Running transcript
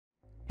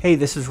Hey,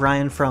 this is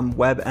Ryan from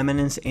Web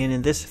Eminence, and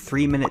in this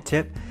 3-minute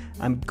tip,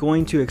 I'm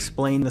going to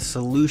explain the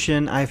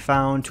solution I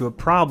found to a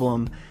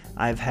problem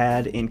I've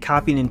had in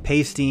copying and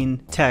pasting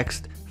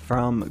text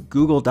from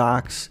Google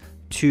Docs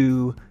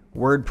to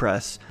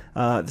WordPress.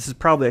 This is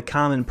probably a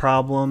common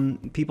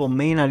problem. People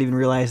may not even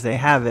realize they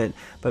have it,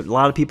 but a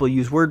lot of people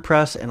use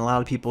WordPress and a lot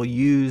of people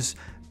use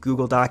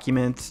Google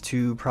Documents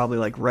to probably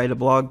like write a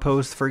blog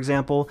post, for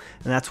example,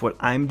 and that's what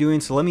I'm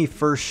doing. So let me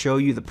first show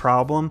you the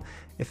problem.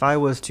 If I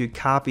was to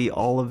copy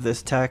all of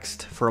this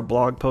text for a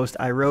blog post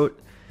I wrote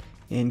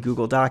in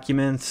Google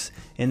Documents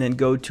and then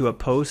go to a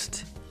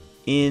post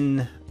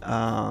in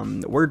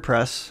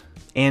WordPress,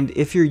 and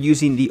if you're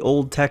using the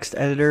old text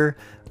editor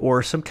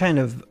or some kind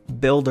of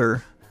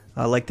builder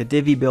like the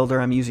Divi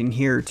builder I'm using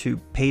here to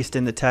paste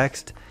in the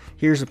text,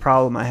 here's a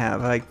problem I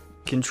have. I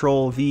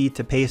Control V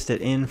to paste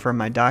it in from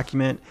my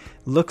document.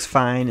 Looks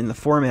fine in the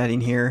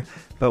formatting here,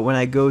 but when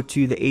I go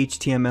to the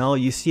HTML,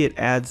 you see it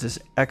adds this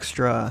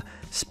extra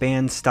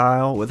span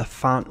style with a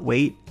font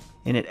weight,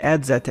 and it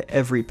adds that to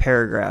every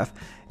paragraph.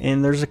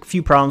 And there's a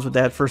few problems with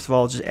that. First of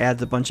all, it just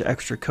adds a bunch of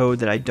extra code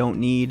that I don't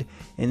need.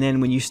 And then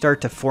when you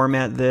start to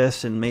format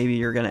this, and maybe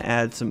you're going to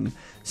add some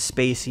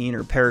spacing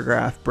or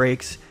paragraph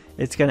breaks,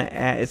 it's going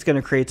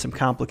to create some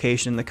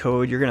complication in the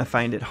code. You're going to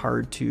find it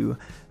hard to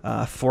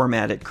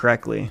format it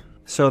correctly.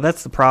 So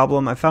that's the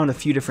problem. I found a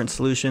few different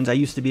solutions. I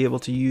used to be able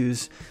to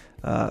use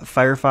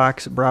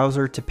Firefox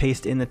browser to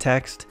paste in the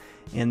text,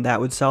 and that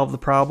would solve the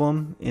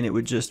problem, and it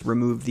would just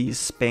remove these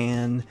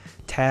span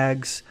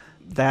tags.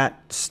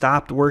 That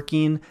stopped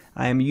working.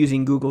 I am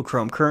using Google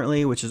Chrome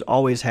currently, which has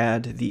always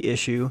had the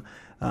issue.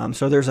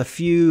 So there's a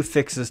few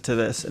fixes to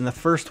this, and the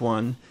first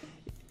one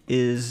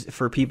is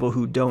for people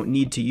who don't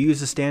need to use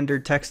a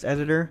standard text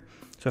editor.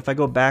 So if I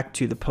go back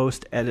to the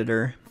post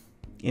editor,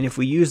 and if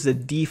we use the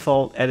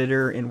default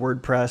editor in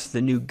WordPress,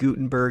 the new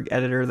Gutenberg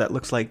editor that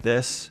looks like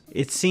this,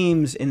 it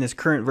seems in this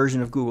current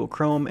version of Google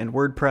Chrome and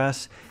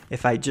WordPress,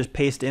 if I just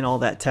paste in all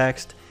that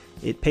text,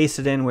 it pastes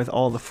it in with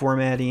all the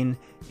formatting,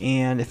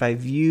 and if I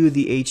view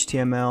the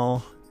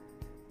HTML,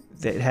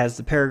 that has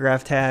the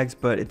paragraph tags,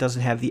 but it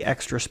doesn't have the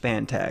extra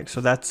span tag,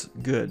 so that's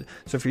good.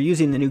 So if you're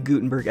using the new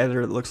Gutenberg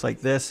editor that looks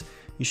like this,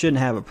 you shouldn't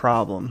have a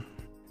problem.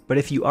 But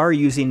if you are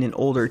using an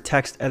older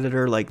text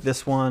editor like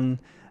this one,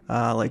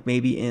 like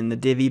maybe in the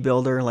Divi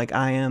builder like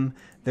I am,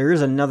 there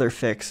is another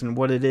fix, and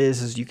what it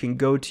is you can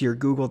go to your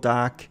Google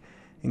Doc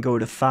and go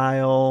to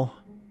File,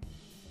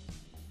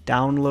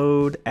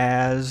 Download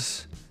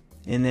As,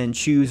 and then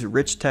choose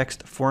Rich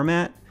Text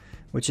Format,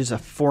 which is a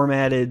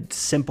formatted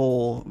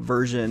simple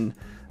version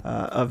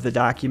of the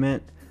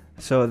document.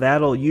 So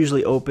that'll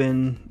usually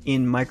open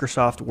in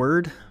Microsoft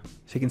Word.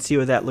 So you can see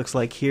what that looks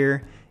like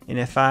here. And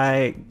if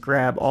I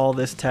grab all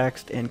this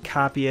text and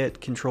copy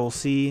it, Control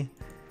C,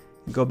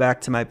 go back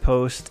to my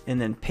post and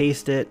then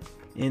paste it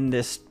in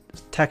this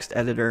text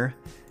editor,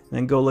 and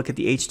then go look at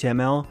the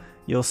HTML,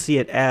 you'll see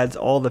it adds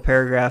all the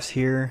paragraphs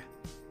here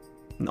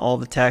and all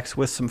the text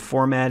with some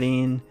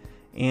formatting,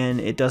 and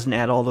it doesn't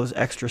add all those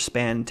extra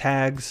span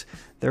tags.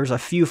 There's a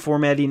few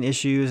formatting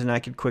issues, and I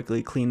could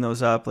quickly clean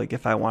those up, like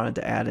if I wanted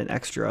to add an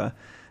extra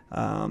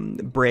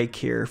break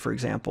here, for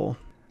example.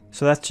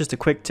 So that's just a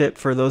quick tip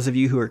for those of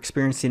you who are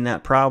experiencing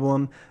that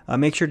problem.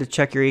 Make sure to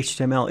check your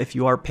HTML if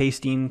you are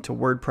pasting to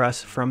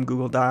WordPress from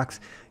Google Docs.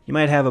 You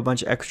might have a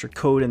bunch of extra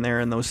code in there,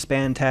 and those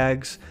span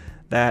tags,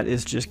 that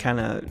is just kind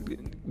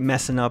of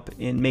messing up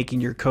and making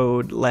your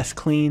code less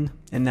clean,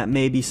 and that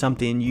may be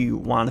something you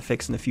want to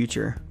fix in the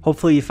future.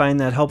 Hopefully you find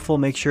that helpful.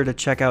 Make sure to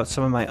check out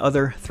some of my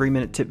other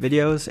 3-minute tip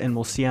videos, and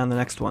we'll see you on the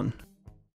next one.